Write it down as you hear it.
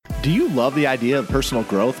Do you love the idea of personal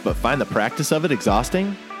growth but find the practice of it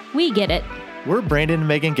exhausting? We get it. We're Brandon and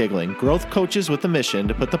Megan Giggling, growth coaches with the mission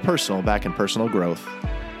to put the personal back in personal growth.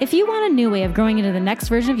 If you want a new way of growing into the next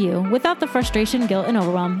version of you without the frustration, guilt, and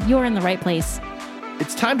overwhelm, you're in the right place.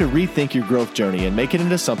 It's time to rethink your growth journey and make it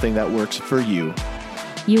into something that works for you.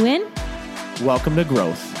 You in? Welcome to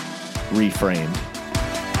Growth Reframed.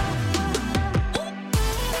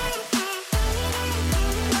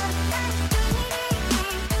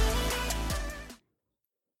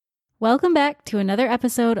 Welcome back to another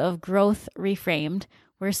episode of Growth Reframed.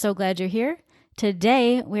 We're so glad you're here.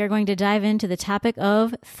 Today, we are going to dive into the topic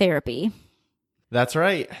of therapy. That's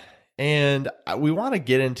right. And we want to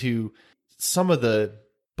get into some of the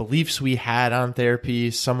beliefs we had on therapy,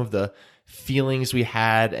 some of the feelings we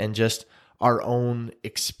had, and just our own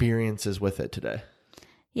experiences with it today.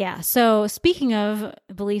 Yeah, so speaking of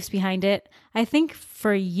beliefs behind it, I think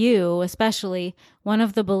for you especially, one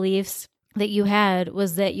of the beliefs that you had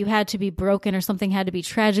was that you had to be broken or something had to be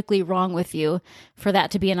tragically wrong with you for that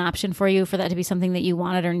to be an option for you, for that to be something that you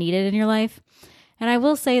wanted or needed in your life. And I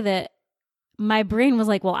will say that my brain was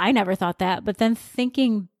like, well, I never thought that. But then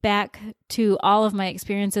thinking back to all of my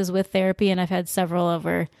experiences with therapy, and I've had several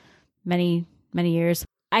over many, many years,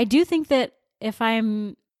 I do think that if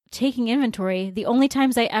I'm taking inventory, the only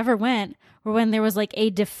times I ever went were when there was like a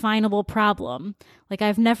definable problem. Like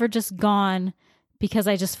I've never just gone because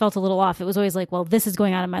I just felt a little off. It was always like, well, this is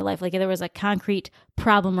going on in my life. Like there was a concrete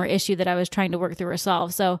problem or issue that I was trying to work through or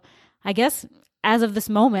solve. So I guess as of this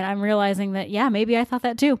moment, I'm realizing that, yeah, maybe I thought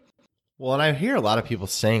that too. Well, and I hear a lot of people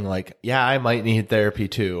saying like, yeah, I might need therapy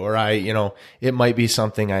too, or it might be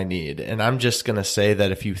something I need. And I'm just going to say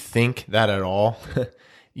that if you think that at all,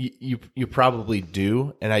 you probably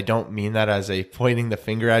do. And I don't mean that as a pointing the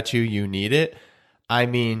finger at you, you need it. I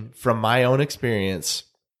mean, from my own experience,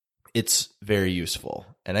 it's very useful.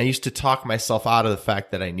 And I used to talk myself out of the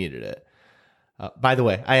fact that I needed it. By the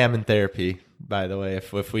way, I am in therapy, by the way,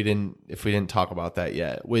 if we didn't talk about that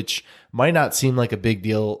yet, which might not seem like a big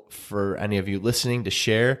deal for any of you listening to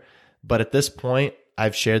share, but at this point,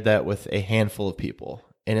 I've shared that with a handful of people,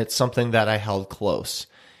 and it's something that I held close.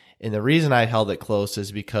 And the reason I held it close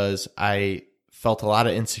is because I felt a lot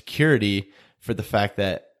of insecurity for the fact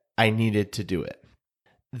that I needed to do it,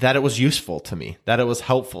 that it was useful to me, that it was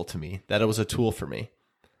helpful to me, that it was a tool for me.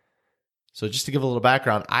 So just to give a little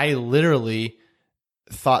background, I literally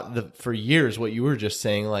thought that for years what you were just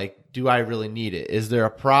saying, like, do I really need it? Is there a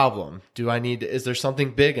problem? Is there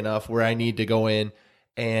something big enough where I need to go in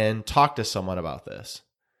and talk to someone about this?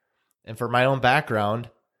 And for my own background,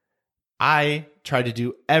 I tried to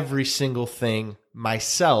do every single thing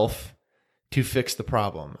myself to fix the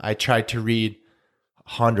problem. I tried to read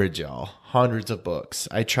hundreds of books.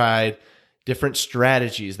 I tried different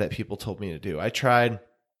strategies that people told me to do. I tried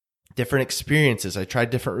different experiences. I tried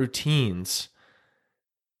different routines.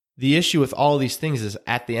 The issue with all of these things is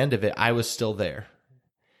at the end of it, I was still there.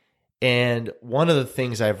 And one of the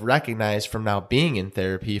things I've recognized from now being in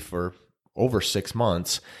therapy for over 6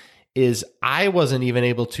 months is I wasn't even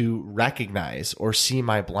able to recognize or see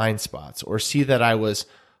my blind spots or see that I was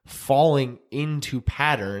falling into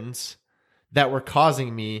patterns that were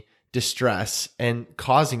causing me distress and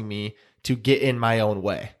causing me to get in my own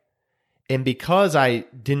way. And because I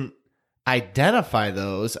didn't identify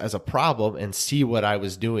those as a problem and see what I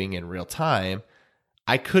was doing in real time,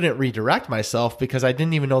 I couldn't redirect myself because I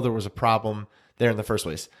didn't even know there was a problem there in the first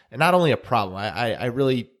place. And not only a problem, I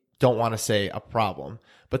really don't want to say a problem,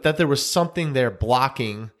 but that there was something there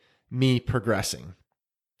blocking me progressing.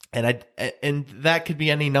 And that could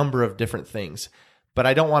be any number of different things. But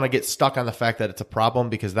I don't want to get stuck on the fact that it's a problem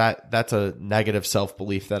because that's a negative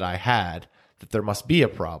self-belief that I had, that there must be a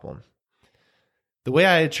problem. The way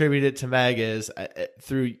I attribute it to Meg is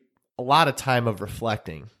through a lot of time of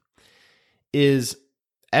reflecting is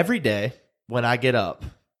every day when I get up,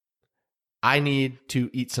 I need to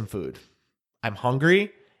eat some food. I'm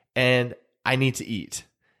hungry and I need to eat.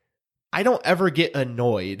 I don't ever get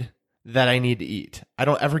annoyed that I need to eat. I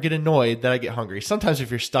don't ever get annoyed that I get hungry. Sometimes if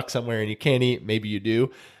you're stuck somewhere and you can't eat, maybe you do.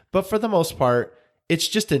 But for the most part, it's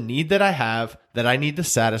just a need that I have that I need to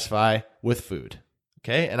satisfy with food.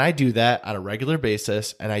 Okay. And I do that on a regular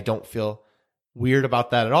basis and I don't feel weird about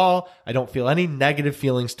that at all. I don't feel any negative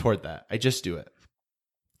feelings toward that. I just do it.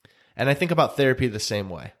 And I think about therapy the same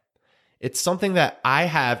way. It's something that I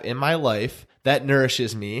have in my life that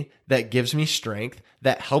nourishes me, that gives me strength,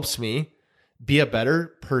 that helps me be a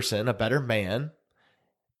better person, a better man.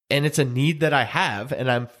 And it's a need that I have. And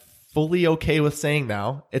I'm fully okay with saying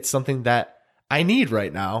now it's something that I need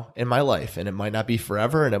right now in my life. And it might not be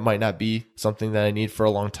forever, and it might not be something that I need for a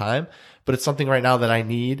long time, but it's something right now that I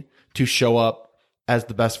need to show up as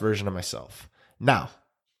the best version of myself. Now,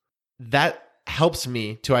 that helps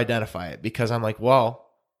me to identify it, because I'm like, well,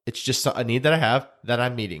 it's just a need that I have that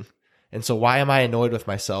I'm meeting. And so why am I annoyed with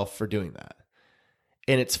myself for doing that?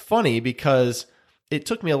 And it's funny because it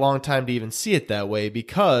took me a long time to even see it that way,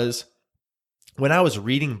 because when I was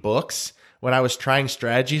reading books, when I was trying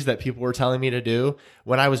strategies that people were telling me to do,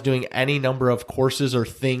 when I was doing any number of courses or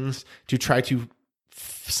things to try to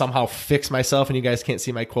somehow fix myself, and you guys can't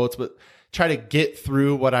see my quotes, but try to get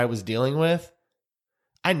through what I was dealing with,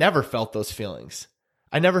 I never felt those feelings.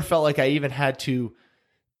 I never felt like I even had to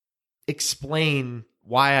explain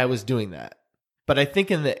why I was doing that. But I think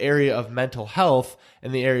in the area of mental health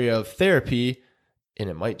and the area of therapy, and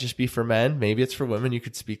it might just be for men, maybe it's for women, you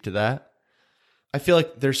could speak to that. I feel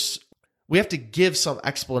like we have to give some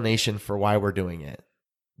explanation for why we're doing it.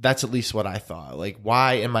 That's at least what I thought. Like,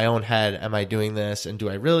 why in my own head am I doing this? And do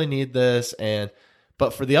I really need this?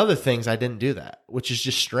 But for the other things, I didn't do that, which is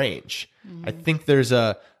just strange. Mm-hmm. I think there's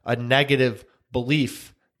a negative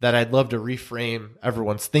belief that I'd love to reframe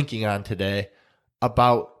everyone's thinking on today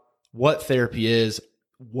about what therapy is,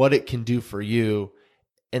 what it can do for you,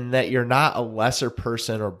 and that you're not a lesser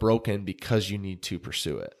person or broken because you need to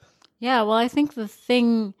pursue it. Yeah, well, I think the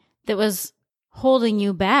thing that was holding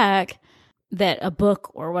you back, that a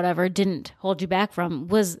book or whatever didn't hold you back from,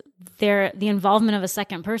 was the involvement of a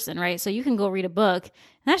second person, right? So you can go read a book, and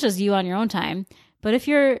that's just you on your own time. But if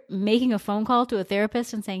you're making a phone call to a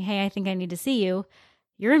therapist and saying, hey, I think I need to see you,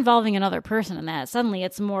 you're involving another person in that. Suddenly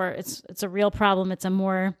it's a real problem. It's a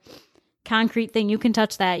more concrete thing. You can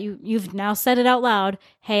touch that. You've now said it out loud.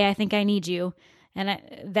 Hey, I think I need you. And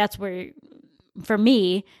that's where, for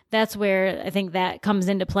me, that's where I think that comes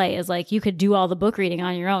into play, is like, you could do all the book reading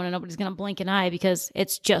on your own and nobody's going to blink an eye because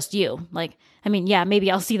it's just you. Like, I mean, yeah,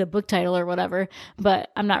 maybe I'll see the book title or whatever,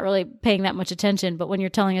 but I'm not really paying that much attention. But when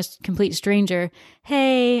you're telling a complete stranger,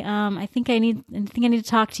 hey, I think I need to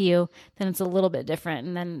talk to you, then it's a little bit different.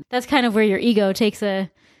 And then that's kind of where your ego takes a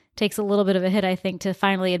little bit of a hit, I think, to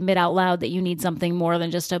finally admit out loud that you need something more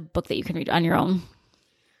than just a book that you can read on your own.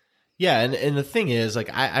 Yeah, and the thing is, like,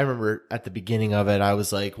 I remember at the beginning of it, I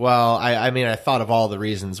was like, well, I mean, I thought of all the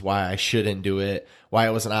reasons why I shouldn't do it, why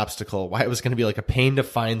it was an obstacle, why it was going to be like a pain to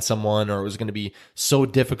find someone, or it was going to be so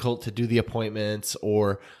difficult to do the appointments,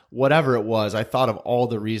 or whatever it was. I thought of all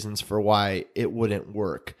the reasons for why it wouldn't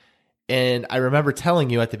work. And I remember telling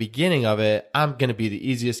you at the beginning of it, I'm going to be the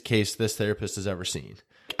easiest case this therapist has ever seen.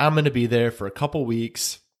 I'm going to be there for a couple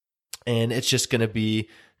weeks, and it's just going to be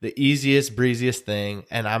the easiest, breeziest thing,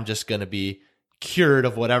 and I'm just going to be cured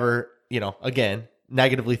of whatever, again,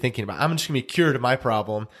 negatively thinking about. I'm just going to be cured of my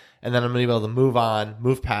problem, and then I'm going to be able to move on,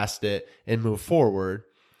 move past it, and move forward.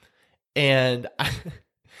 And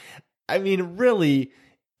I mean, really,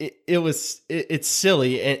 it's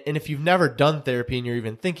silly. And if you've never done therapy and you're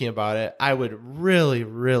even thinking about it, I would really,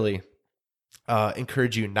 really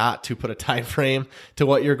encourage you not to put a time frame to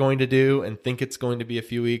what you're going to do and think it's going to be a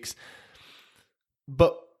few weeks.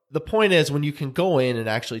 But the point is, when you can go in and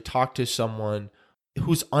actually talk to someone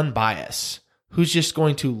who's unbiased, who's just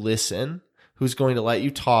going to listen, who's going to let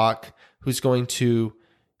you talk, who's going to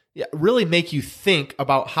really make you think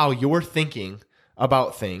about how you're thinking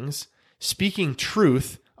about things, speaking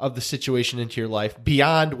truth of the situation into your life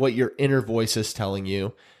beyond what your inner voice is telling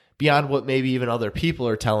you, beyond what maybe even other people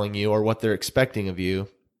are telling you or what they're expecting of you.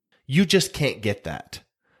 You just can't get that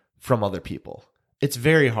from other people. It's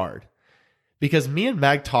very hard. Because me and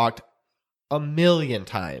Meg talked a million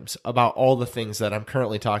times about all the things that I'm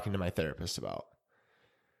currently talking to my therapist about.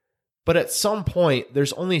 But at some point,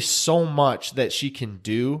 there's only so much that she can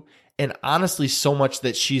do, and honestly, so much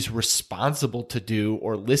that she's responsible to do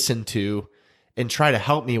or listen to and try to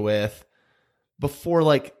help me with before,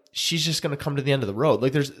 like, she's just going to come to the end of the road.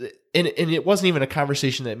 Like, and it wasn't even a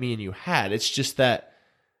conversation that me and you had. It's just that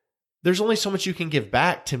there's only so much you can give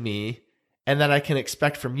back to me and that I can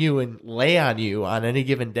expect from you and lay on you on any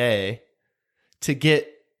given day to get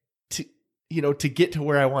to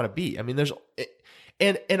where I want to be. I mean,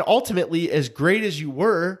 and ultimately, as great as you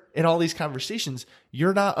were in all these conversations,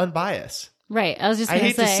 you're not unbiased. Right. I was just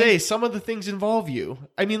going to say some of the things involve you.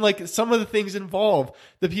 I mean, like, some of the things involve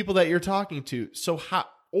the people that you're talking to. So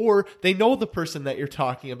or they know the person that you're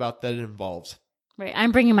talking about that it involves. Right.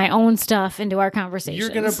 I'm bringing my own stuff into our conversations.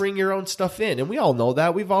 You're going to bring your own stuff in. And we all know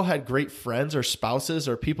that. We've all had great friends or spouses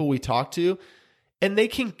or people we talk to. And they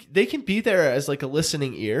can be there as like a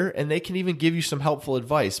listening ear, and they can even give you some helpful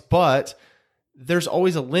advice. But there's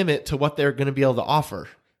always a limit to what they're going to be able to offer.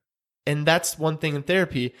 And that's one thing in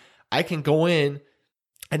therapy. I can go in.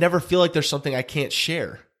 I never feel like there's something I can't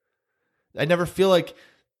share. I never feel like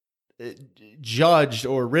judged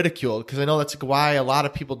or ridiculed, because I know that's why a lot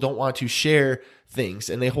of people don't want to share things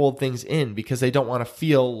and they hold things in, because they don't want to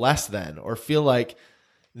feel less than, or feel like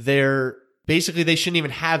they shouldn't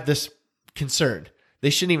even have this concern. They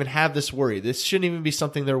shouldn't even have this worry. This shouldn't even be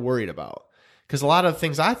something they're worried about. Because a lot of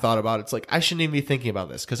things I thought about, it's like, I shouldn't even be thinking about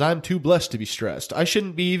this because I'm too blessed to be stressed. I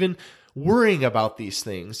shouldn't be even worrying about these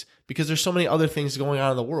things because there's so many other things going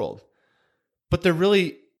on in the world. But they're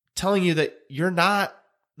really telling you that you're not,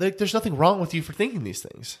 like, there's nothing wrong with you for thinking these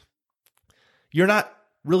things. You're not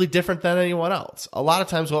really different than anyone else. A lot of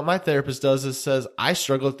times what my therapist does is says, I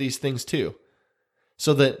struggle with these things too.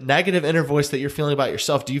 So the negative inner voice that you're feeling about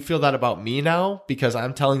yourself, do you feel that about me now because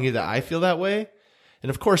I'm telling you that I feel that way? And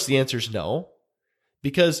of course the answer is no,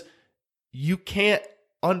 because you can't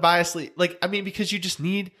unbiasedly, because you just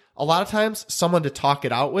need a lot of times someone to talk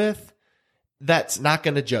it out with that's not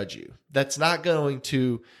going to judge you. That's not going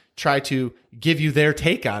to try to give you their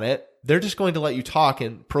take on it. They're just going to let you talk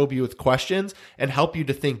and probe you with questions and help you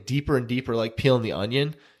to think deeper and deeper, like peeling the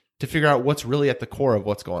onion, to figure out what's really at the core of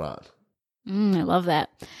what's going on. I love that.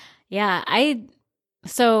 Yeah.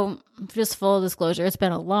 So just full disclosure, it's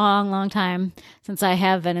been a long, long time since I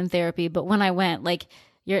have been in therapy. But when I went,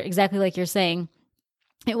 you're exactly like you're saying,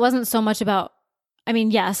 it wasn't so much about,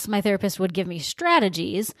 yes, my therapist would give me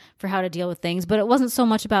strategies for how to deal with things, but it wasn't so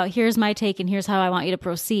much about here's my take and here's how I want you to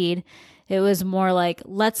proceed. It was more like,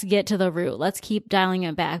 let's get to the root. Let's keep dialing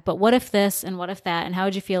it back. But what if this and what if that? And how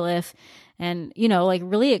would you feel if? And,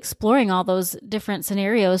 really exploring all those different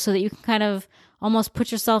scenarios so that you can kind of almost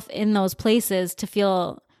put yourself in those places to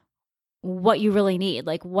feel what you really need,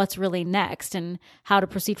 like what's really next and how to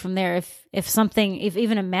proceed from there. If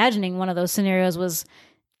even imagining one of those scenarios was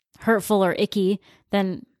hurtful or icky,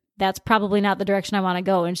 then that's probably not the direction I want to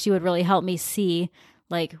go. And she would really help me see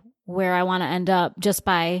where I want to end up just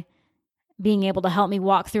by being able to help me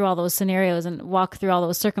walk through all those scenarios and walk through all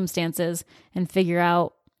those circumstances and figure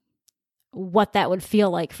out what that would feel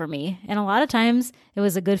like for me. And a lot of times it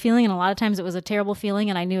was a good feeling and a lot of times it was a terrible feeling.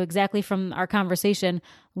 And I knew exactly from our conversation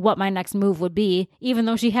what my next move would be, even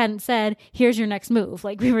though she hadn't said, here's your next move.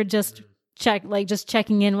 We were just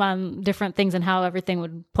checking in on different things and how everything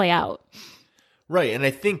would play out. Right. And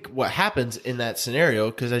I think what happens in that scenario,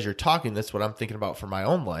 because as you're talking, that's what I'm thinking about for my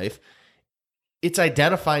own life, it's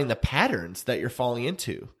identifying the patterns that you're falling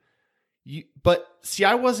into. But see,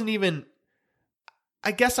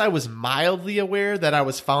 I guess I was mildly aware that I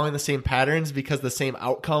was following the same patterns because the same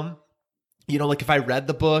outcome, if I read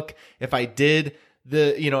the book, if I did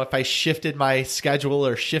if I shifted my schedule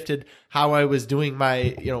or shifted how I was doing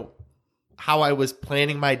my, how I was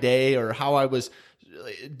planning my day or how I was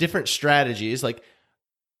different strategies,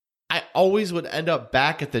 I always would end up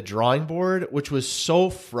back at the drawing board, which was so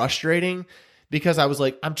frustrating because I was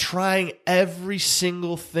like, I'm trying every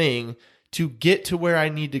single thing to get to where I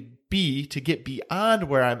need to be, to get beyond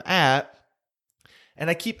where I'm at. And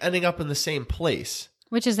I keep ending up in the same place.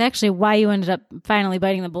 Which is actually why you ended up finally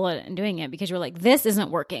biting the bullet and doing it, because you're like, this isn't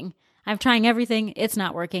working. I'm trying everything. It's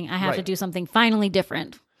not working. I have to do something finally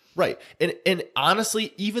different. Right. And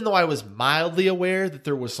honestly, even though I was mildly aware that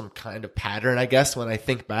there was some kind of pattern, I guess, when I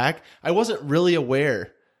think back, I wasn't really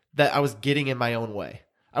aware that I was getting in my own way.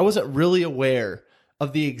 I wasn't really aware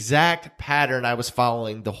of the exact pattern I was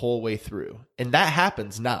following the whole way through. And that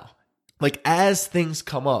happens now. As things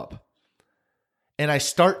come up and I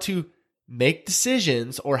start to make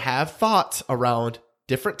decisions or have thoughts around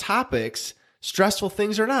different topics, stressful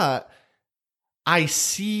things or not, I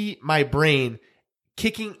see my brain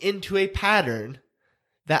kicking into a pattern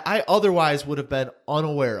that I otherwise would have been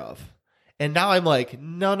unaware of. And now I'm like,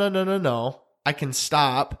 no. I can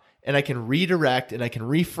stop and I can redirect and I can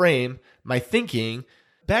reframe my thinking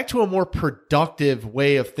back to a more productive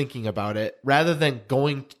way of thinking about it, rather than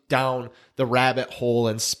going down the rabbit hole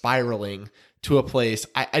and spiraling to a place.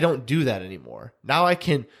 I don't do that anymore. Now I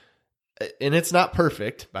can, and it's not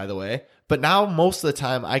perfect, by the way, but now most of the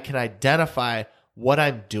time I can identify what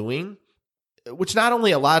I'm doing, which not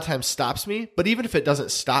only a lot of times stops me, but even if it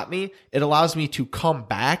doesn't stop me, it allows me to come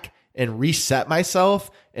back and reset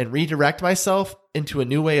myself and redirect myself into a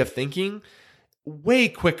new way of thinking way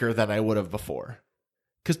quicker than I would have before.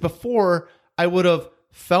 Because before, I would have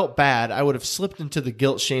felt bad. I would have slipped into the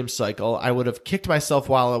guilt shame cycle. I would have kicked myself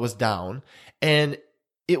while I was down. And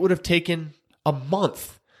it would have taken a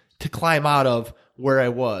month to climb out of where I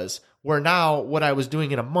was. Where now, what I was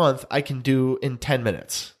doing in a month, I can do in 10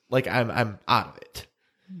 minutes. I'm out of it.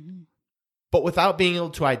 Mm-hmm. But without being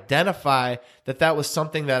able to identify that was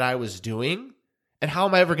something that I was doing, and how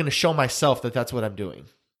am I ever going to show myself that that's what I'm doing?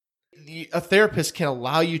 a therapist can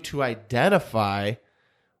allow you to identify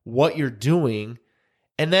what you're doing.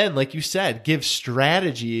 And then, like you said, give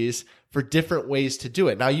strategies for different ways to do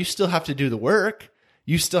it. Now, you still have to do the work.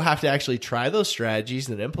 You still have to actually try those strategies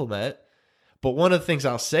and implement. But one of the things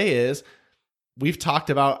I'll say is, we've talked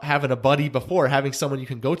about having a buddy before, having someone you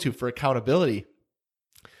can go to for accountability.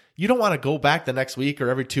 You don't want to go back the next week or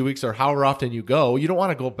every 2 weeks or however often you go. You don't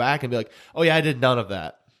want to go back and be like, oh yeah, I did none of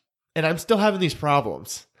that, and I'm still having these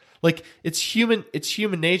problems. Like, it's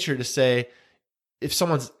human nature to say, if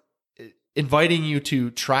someone's inviting you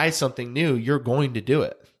to try something new, you're going to do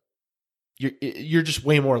it. You're just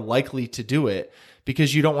way more likely to do it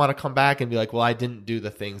because you don't want to come back and be like, well, I didn't do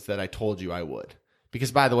the things that I told you I would.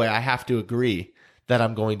 Because, by the way, I have to agree that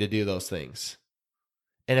I'm going to do those things.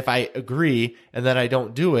 And if I agree and then I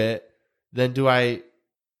don't do it, then do I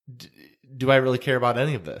really care about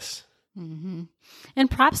any of this? Mm-hmm.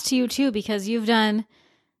 And props to you too, because you've done,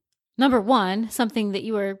 number one, something that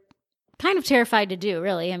you were kind of terrified to do,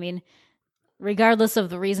 really. I mean, regardless of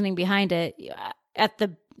the reasoning behind it, at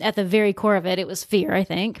the very core of it, it was fear, I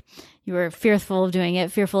think. You were fearful of doing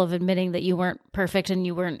it, fearful of admitting that you weren't perfect and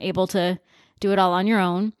you weren't able to do it all on your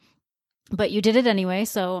own. But you did it anyway,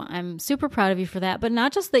 so I'm super proud of you for that. But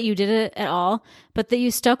not just that you did it at all, but that you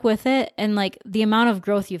stuck with it and like the amount of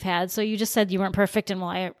growth you've had. So you just said you weren't perfect, and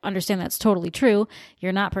while I understand that's totally true,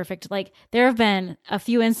 you're not perfect. Like, there have been a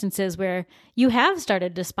few instances where you have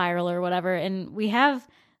started to spiral or whatever, and we have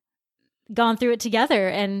gone through it together,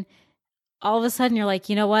 and all of a sudden you're like,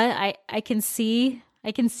 you know what? I can see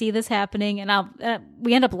this happening, and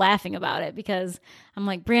we end up laughing about it because I'm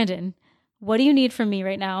like, Brandon, what do you need from me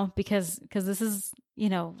right now? Because this is,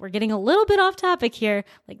 we're getting a little bit off topic here.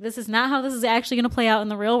 Like, this is not how this is actually going to play out in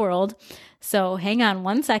the real world. So hang on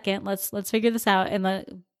 1 second. Let's figure this out.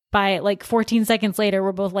 And by like 14 seconds later,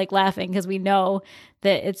 we're both like laughing because we know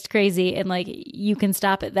that it's crazy and like you can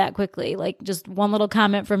stop it that quickly. Like, just one little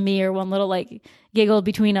comment from me or one little like giggle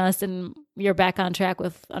between us, and you're back on track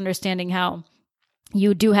with understanding how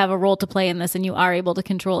you do have a role to play in this, and you are able to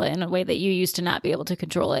control it in a way that you used to not be able to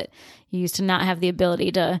control it. You used to not have the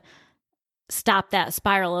ability to stop that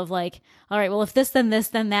spiral of like, all right, well, if this, then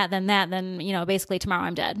that, then, basically tomorrow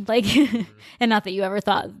I'm dead. Like, and not that you ever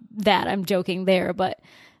thought that, I'm joking there, but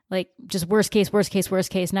like, just worst case.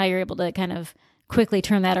 Now you're able to kind of quickly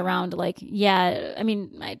turn that around. Like, yeah, I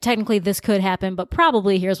mean, technically this could happen, but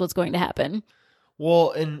probably here's what's going to happen.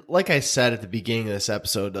 Well, and like I said at the beginning of this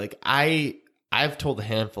episode, like I've told a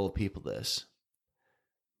handful of people this,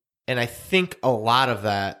 and I think a lot of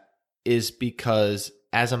that is because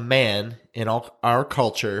as a man in our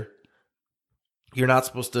culture, you're not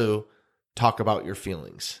supposed to talk about your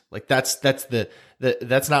feelings. Like, that's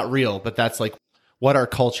that's not real, but that's like what our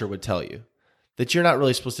culture would tell you, that you're not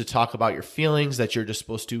really supposed to talk about your feelings, that you're just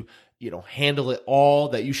supposed to, handle it all,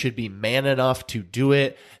 that you should be man enough to do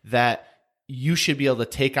it, that you should be able to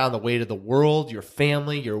take on the weight of the world, your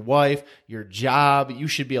family, your wife, your job. You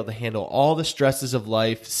should be able to handle all the stresses of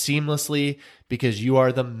life seamlessly because you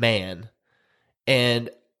are the man. And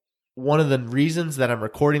one of the reasons that I'm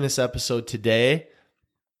recording this episode today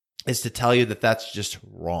is to tell you that that's just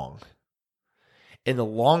wrong. And the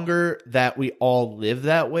longer that we all live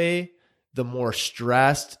that way, the more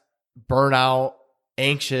stressed, burnout,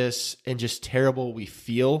 anxious, and just terrible we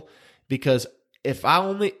feel, because if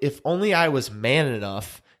only I was man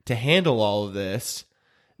enough to handle all of this,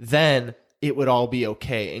 then it would all be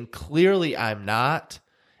okay. And clearly I'm not.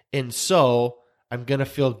 And so I'm going to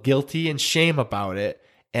feel guilty and shame about it.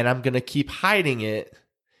 And I'm going to keep hiding it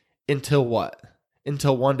until what?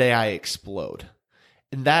 Until one day I explode.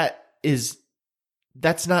 And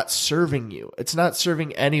that's not serving you. It's not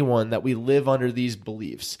serving anyone that we live under these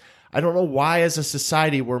beliefs. I don't know why as a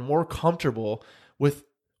society we're more comfortable with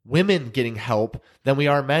women getting help than we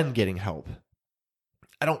are men getting help.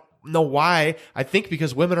 I don't know why. I think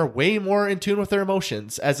because women are way more in tune with their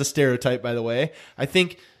emotions, as a stereotype, by the way. I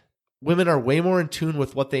think women are way more in tune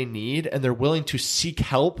with what they need, and they're willing to seek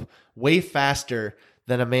help way faster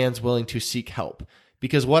than a man's willing to seek help.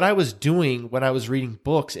 Because what I was doing when I was reading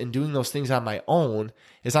books and doing those things on my own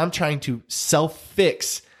is I'm trying to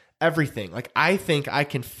self-fix everything. Like, I think I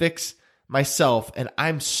can fix myself, and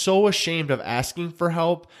I'm so ashamed of asking for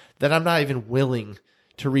help that I'm not even willing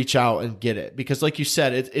to reach out and get it. Because like you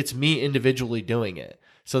said, it's me individually doing it.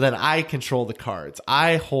 So then I control the cards.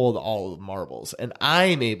 I hold all the marbles, and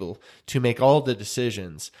I'm able to make all the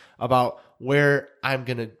decisions about where I'm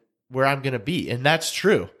going to be. And that's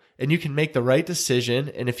true. And you can make the right decision.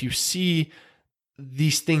 And if you see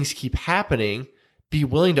these things keep happening, be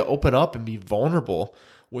willing to open up and be vulnerable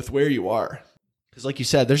with where you are. Because like you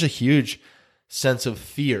said, there's a huge sense of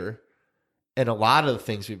fear and a lot of the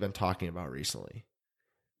things we've been talking about recently,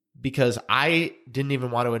 because I didn't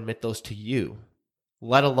even want to admit those to you,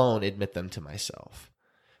 let alone admit them to myself.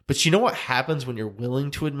 But you know what happens when you're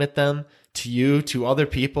willing to admit them to you, to other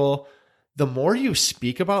people? The more you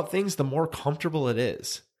speak about things, the more comfortable it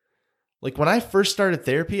is. Like when I first started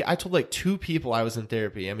therapy, I told like 2 people I was in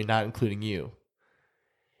therapy. I mean, not including you.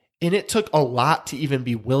 And it took a lot to even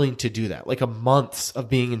be willing to do that. Like a months of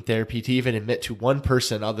being in therapy to even admit to one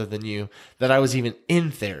person other than you that I was even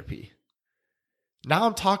in therapy. Now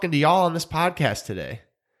I'm talking to y'all on this podcast today.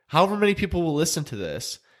 However many people will listen to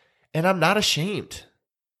this. And I'm not ashamed.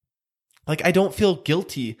 Like I don't feel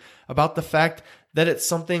guilty about the fact that it's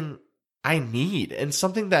something I need and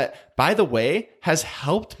something that, by the way, has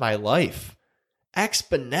helped my life,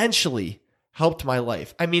 exponentially helped my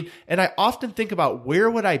life. I mean, and I often think about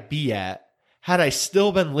where would I be at had I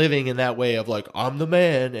still been living in that way of like, I'm the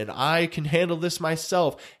man and I can handle this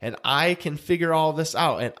myself and I can figure all this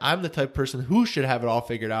out. And I'm the type of person who should have it all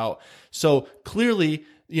figured out. So clearly,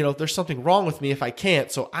 there's something wrong with me if I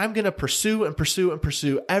can't. So I'm going to pursue and pursue and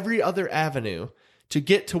pursue every other avenue to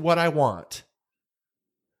get to what I want.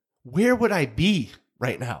 Where would I be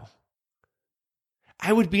right now?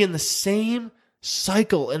 I would be in the same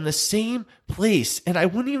cycle, in the same place, and I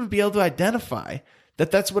wouldn't even be able to identify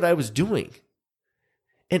that that's what I was doing.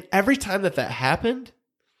 And every time that happened,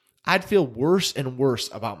 I'd feel worse and worse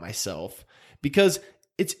about myself because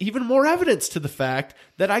it's even more evidence to the fact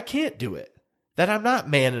that I can't do it, that I'm not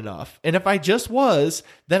man enough. And if I just was,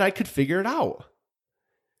 then I could figure it out.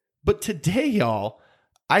 But today, y'all,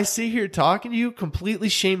 I sit here talking to you completely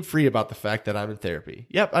shame-free about the fact that I'm in therapy.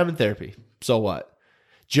 Yep, I'm in therapy. So what?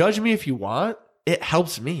 Judge me if you want. It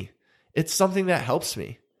helps me. It's something that helps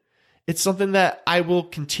me. It's something that I will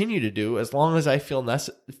continue to do as long as I feel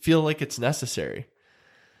like it's necessary.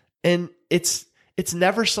 And it's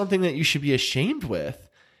never something that you should be ashamed with,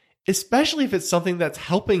 especially if it's something that's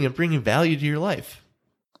helping and bringing value to your life.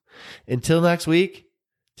 Until next week,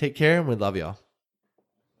 take care and we love y'all.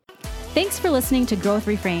 Thanks for listening to Growth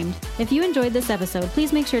Reframed. If you enjoyed this episode,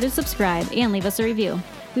 please make sure to subscribe and leave us a review.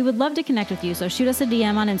 We would love to connect with you, so shoot us a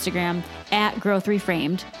DM on Instagram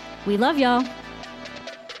 @GrowthReframed. We love y'all.